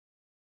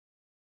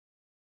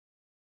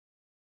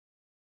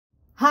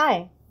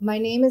Hi, my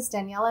name is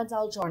Daniela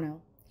Del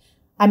Giorno.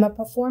 I'm a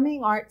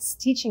performing arts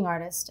teaching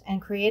artist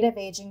and creative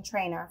aging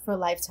trainer for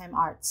Lifetime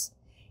Arts.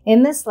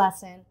 In this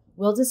lesson,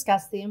 we'll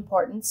discuss the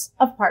importance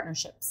of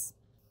partnerships.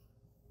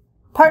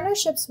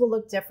 Partnerships will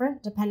look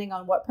different depending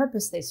on what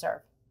purpose they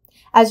serve.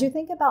 As you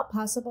think about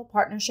possible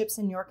partnerships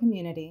in your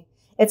community,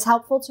 it's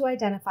helpful to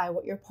identify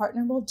what your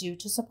partner will do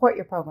to support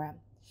your program.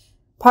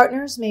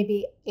 Partners may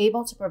be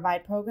able to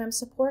provide program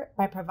support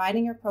by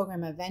providing your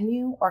program a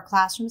venue or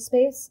classroom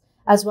space,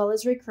 as well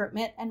as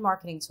recruitment and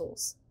marketing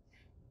tools.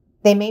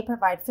 They may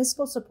provide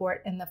fiscal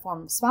support in the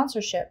form of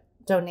sponsorship,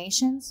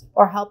 donations,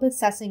 or help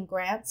accessing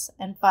grants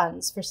and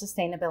funds for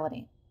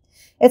sustainability.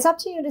 It's up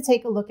to you to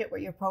take a look at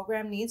what your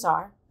program needs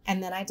are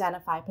and then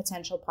identify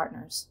potential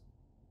partners.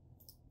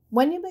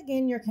 When you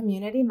begin your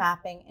community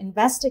mapping,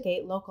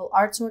 investigate local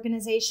arts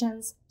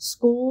organizations,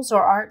 schools,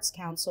 or arts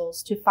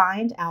councils to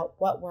find out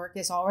what work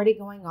is already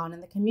going on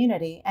in the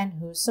community and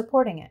who's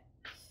supporting it.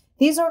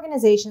 These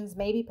organizations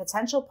may be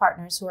potential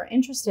partners who are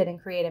interested in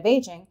creative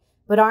aging,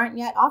 but aren't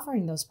yet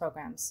offering those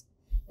programs.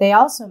 They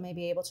also may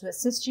be able to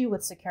assist you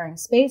with securing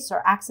space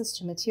or access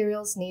to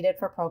materials needed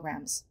for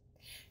programs.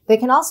 They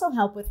can also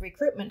help with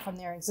recruitment from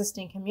their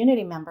existing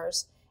community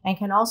members and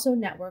can also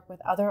network with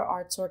other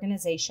arts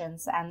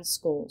organizations and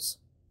schools.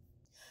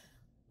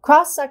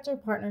 Cross-sector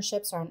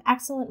partnerships are an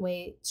excellent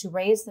way to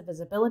raise the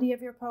visibility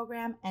of your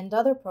program and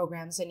other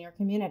programs in your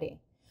community.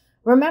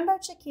 Remember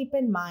to keep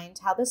in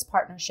mind how this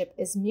partnership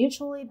is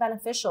mutually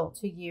beneficial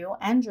to you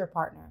and your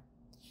partner.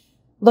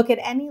 Look at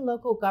any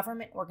local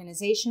government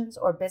organizations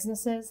or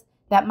businesses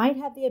that might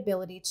have the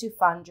ability to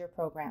fund your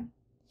program.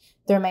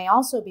 There may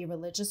also be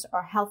religious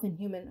or health and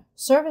human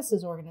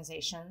services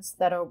organizations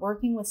that are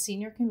working with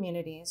senior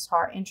communities who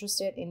are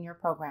interested in your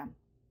program.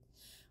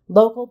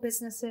 Local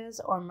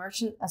businesses or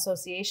merchant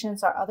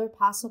associations are other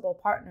possible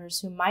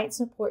partners who might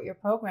support your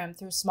program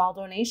through small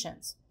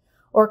donations,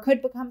 or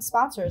could become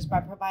sponsors by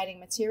providing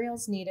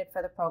materials needed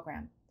for the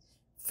program,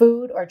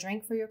 food or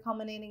drink for your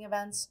culminating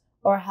events,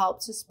 or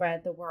help to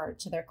spread the word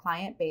to their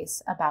client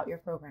base about your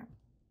program.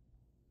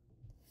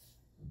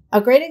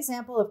 A great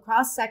example of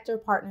cross-sector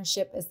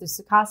partnership is the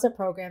SU-CASA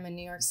program in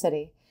New York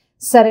City.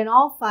 Set in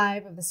all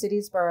 5 of the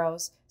city's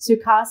boroughs,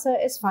 SU-CASA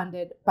is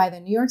funded by the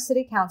New York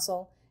City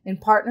Council in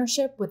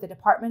partnership with the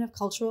Department of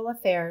Cultural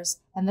Affairs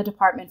and the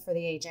Department for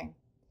the Aging.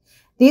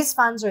 These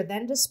funds are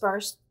then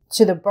dispersed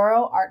to the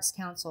borough arts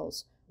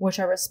councils, which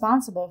are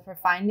responsible for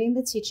finding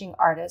the teaching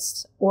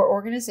artists or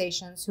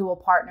organizations who will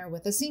partner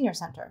with the senior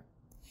center.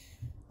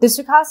 The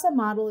SU-CASA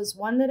model is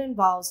one that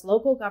involves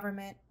local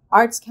government,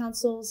 arts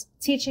councils,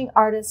 teaching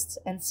artists,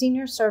 and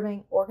senior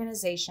serving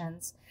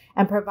organizations,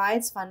 and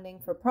provides funding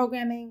for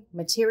programming,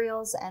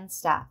 materials, and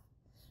staff.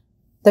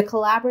 The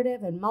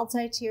collaborative and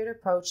multi-tiered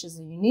approach is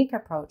a unique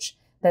approach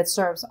that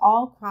serves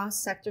all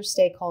cross-sector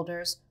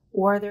stakeholders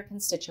or their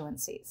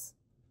constituencies.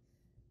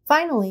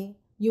 Finally,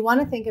 you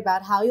want to think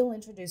about how you'll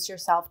introduce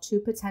yourself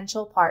to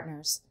potential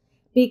partners.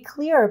 Be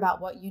clear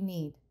about what you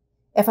need.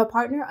 If a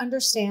partner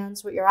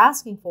understands what you're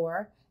asking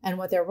for and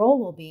what their role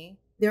will be,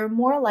 they're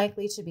more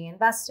likely to be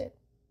invested.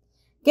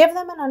 Give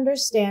them an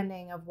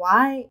understanding of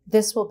why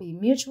this will be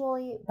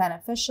mutually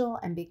beneficial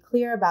and be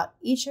clear about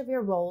each of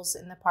your roles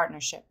in the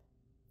partnership.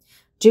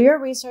 Do your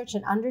research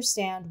and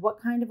understand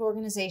what kind of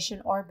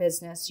organization or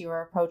business you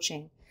are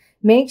approaching.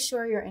 Make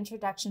sure your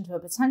introduction to a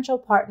potential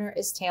partner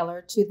is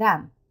tailored to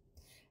them.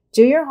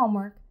 Do your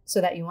homework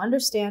so that you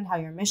understand how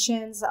your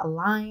missions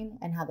align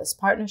and how this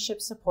partnership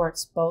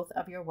supports both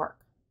of your work.